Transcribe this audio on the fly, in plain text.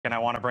And I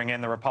want to bring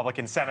in the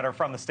Republican senator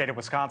from the state of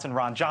Wisconsin,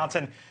 Ron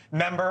Johnson,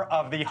 member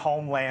of the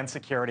Homeland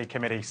Security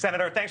Committee.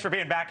 Senator, thanks for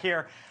being back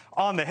here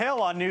on the Hill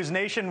on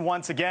NewsNation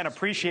once again.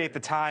 Appreciate the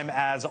time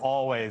as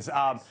always.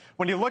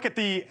 When you look at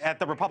the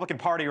Republican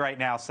Party right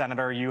now,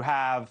 Senator, you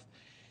have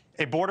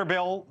a border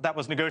bill that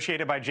was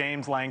negotiated by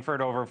James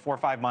Langford over 4 or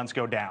 5 months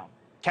go down.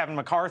 Kevin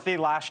McCarthy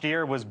last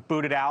year was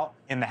booted out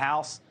in the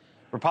House.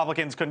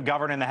 Republicans couldn't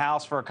govern in the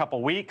House for a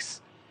couple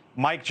weeks.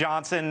 Mike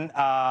Johnson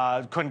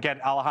couldn't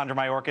get Alejandro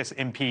Mayorkas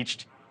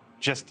impeached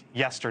just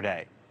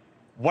yesterday.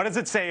 What does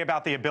it say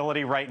about the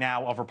ability right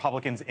now of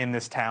Republicans in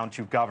this town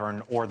to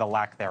govern, or the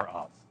lack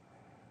thereof?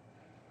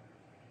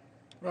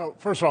 Well,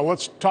 first of all,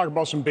 let's talk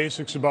about some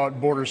basics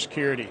about border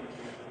security.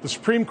 The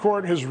Supreme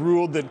Court has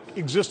ruled that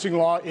existing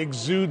law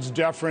exudes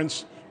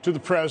deference to the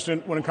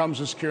president when it comes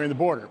to securing the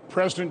border.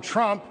 President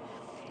Trump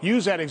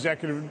used that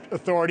executive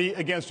authority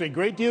against a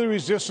great deal of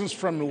resistance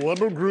from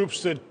liberal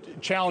groups that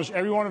challenged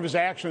every one of his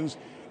actions,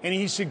 and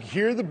he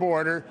secured the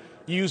border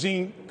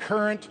using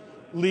current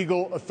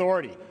legal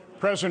authority.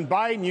 President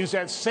Biden used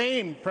that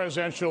same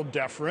presidential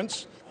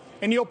deference,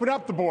 and he opened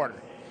up the border.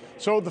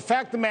 So the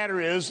fact of the matter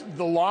is,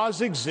 the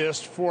laws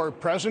exist for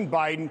President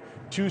Biden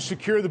to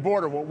secure the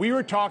border. What we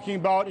were talking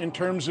about in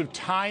terms of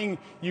tying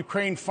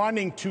Ukraine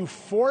funding to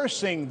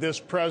forcing this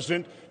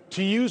president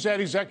to use that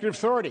executive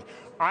authority.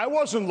 I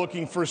wasn't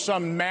looking for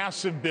some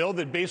massive bill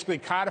that basically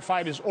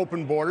codified his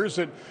open borders,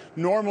 that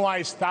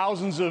normalized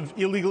thousands of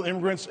illegal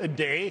immigrants a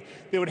day,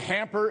 that would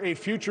hamper a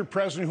future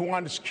president who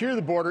wanted to secure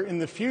the border in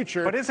the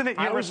future. But isn't it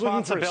your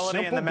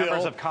responsibility and the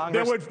members of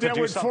Congress to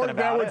do something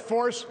about it?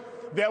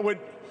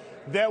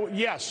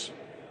 Yes.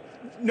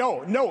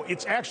 No,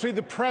 it's actually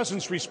the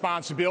president's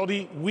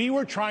responsibility. We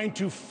were trying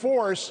to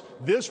force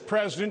this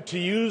president to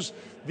use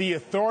the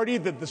authority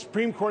that the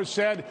Supreme Court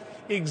said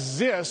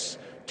exists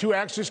to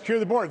actually secure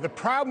the border. The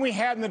problem we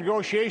had in the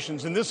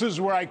negotiations, and this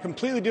is where I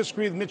completely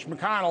disagree with Mitch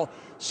McConnell,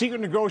 secret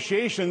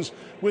negotiations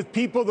with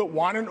people that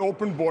want an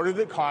open border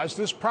that caused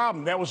this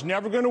problem. That was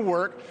never going to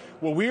work.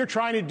 What we are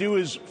trying to do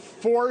is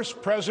force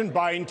President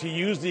Biden to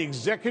use the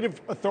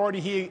executive authority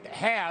he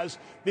has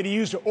that he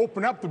used to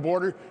open up the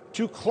border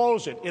to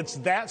close it. It's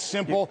that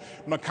simple.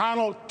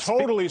 McConnell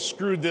totally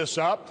screwed this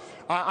up.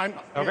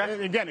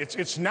 Again,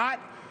 it's not.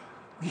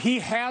 He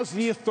has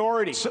the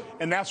authority,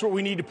 and that's what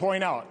we need to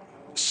point out.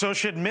 So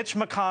should Mitch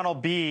McConnell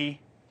be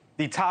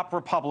the top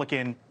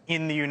Republican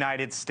in the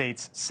United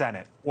States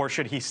Senate, or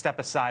should he step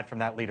aside from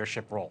that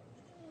leadership role?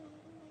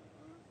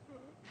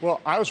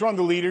 Well, I was one of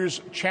the leaders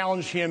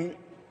challenging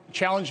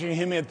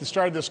him at the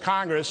start of this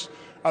Congress.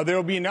 There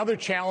will be another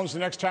challenge the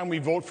next time we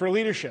vote for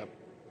leadership.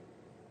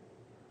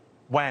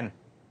 When?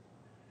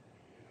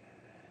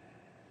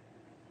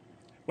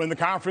 When the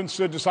conference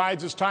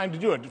decides it's time to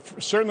do it.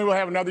 Certainly we'll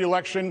have another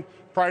election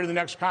prior to the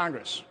next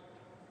Congress.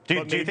 Do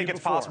you think it's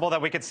possible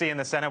that we could see in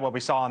the Senate what we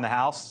saw in the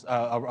House,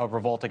 a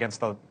revolt against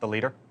the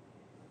leader?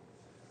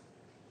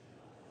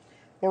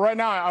 Well, right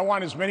now, I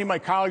want as many of my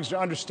colleagues to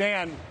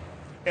understand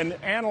and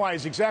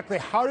analyze exactly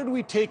how did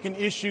we take an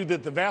issue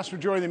that the vast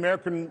majority of the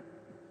American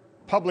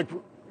public,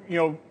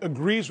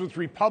 agrees with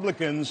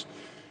Republicans,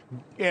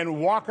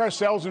 and walk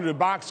ourselves into a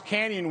box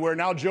canyon where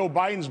now Joe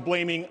Biden's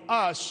blaming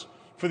us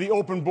for the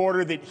open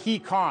border that he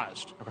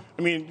caused. Okay.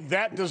 I mean,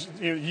 that does,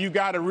 you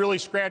got to really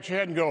scratch your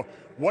head and go,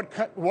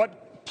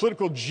 what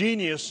political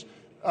genius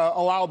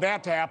allowed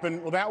that to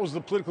happen? Well, that was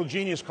the political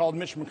genius called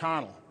Mitch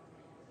McConnell.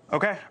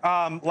 Okay.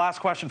 Last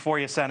question for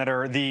you,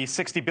 Senator. The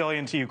 $60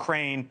 billion to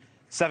Ukraine,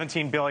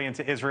 $17 billion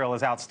to Israel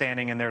is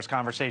outstanding, and there's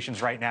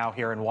conversations right now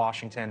here in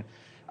Washington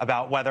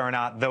about whether or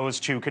not those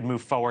two could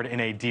move forward in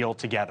a deal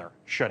together.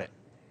 Should it?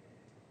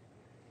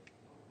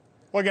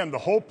 Well, again, the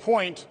whole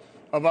point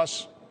of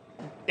us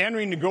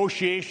entering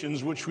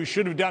negotiations, which we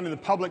should have done in the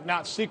public,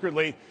 not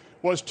secretly,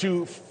 was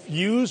to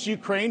use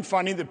Ukraine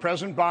funding that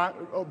President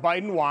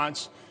Biden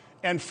wants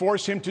and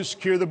force him to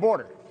secure the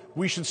border.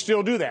 We should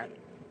still do that.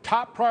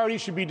 Top priority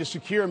should be to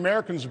secure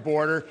Americans'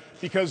 border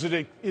because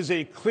it is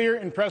a clear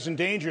and present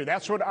danger.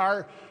 That's what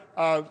I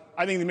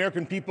think the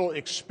American people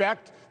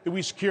expect, that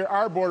we secure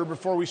our border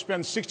before we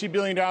spend $60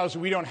 billion that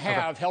we don't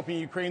have helping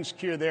Ukraine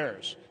secure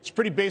theirs. It's a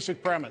pretty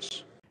basic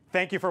premise.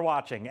 Thank you for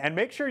watching, and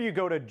make sure you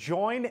go to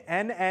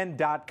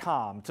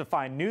joinnn.com to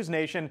find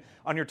NewsNation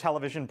on your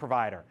television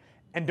provider.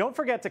 And don't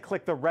forget to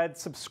click the red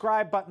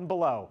subscribe button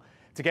below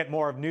to get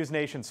more of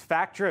NewsNation's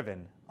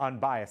fact-driven,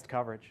 unbiased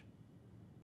coverage.